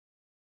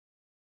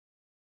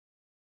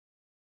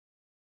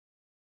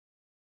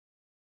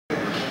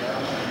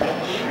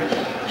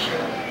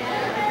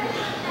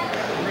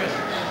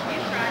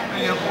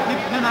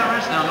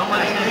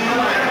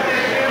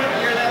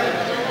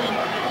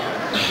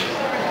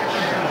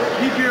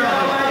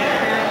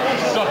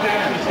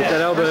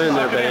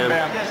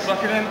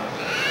Suck it in.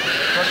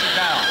 Press it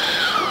down.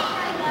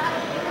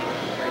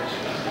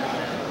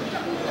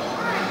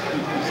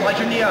 Slide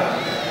your knee up.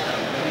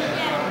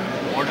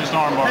 Or just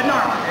arm bar. Head and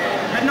arm.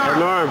 Head and arm. Head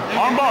and arm.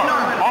 Arm bar.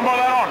 Arm bar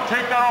that arm.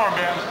 Take that arm,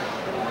 man.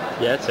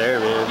 Yeah, it's there,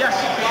 man. Yes.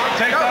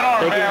 Take that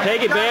arm, man.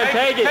 Take it, man.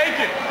 Take it.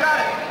 Take it. Got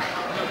it.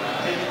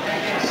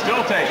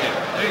 Still take it.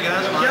 There you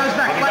go. Get on his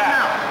back. Flatten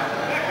out.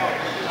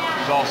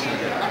 He's also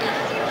good.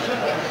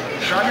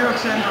 Drop your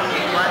hooks in.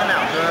 Flatten him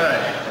out.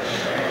 Good.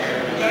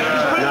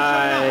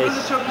 Nice. Put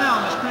the choke now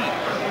on this crank.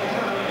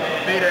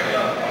 Beat it.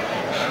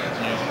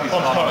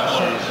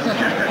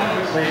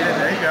 Beat it.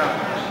 There you go.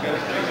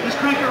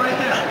 Just crank it right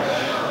there.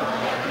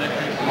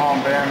 Come on,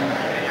 Ben.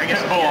 I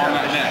guess pull on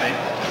that neck.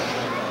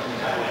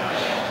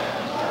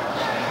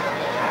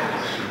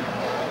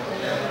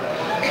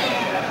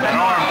 That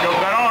arm, go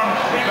that arm,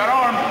 that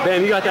arm.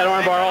 Bam, you got that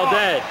arm bar all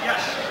day.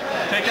 Yes.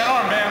 Take that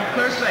arm, man.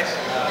 Clear space.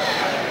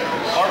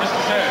 Harvest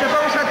his head.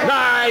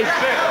 Nice.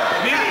 Sit.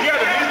 Knees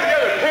together,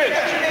 pinch.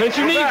 Pinch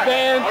your knees,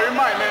 man. Oh, your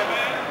might, man.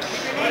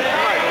 All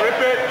right, rip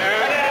it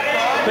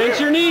and... Pinch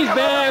your knees,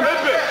 man.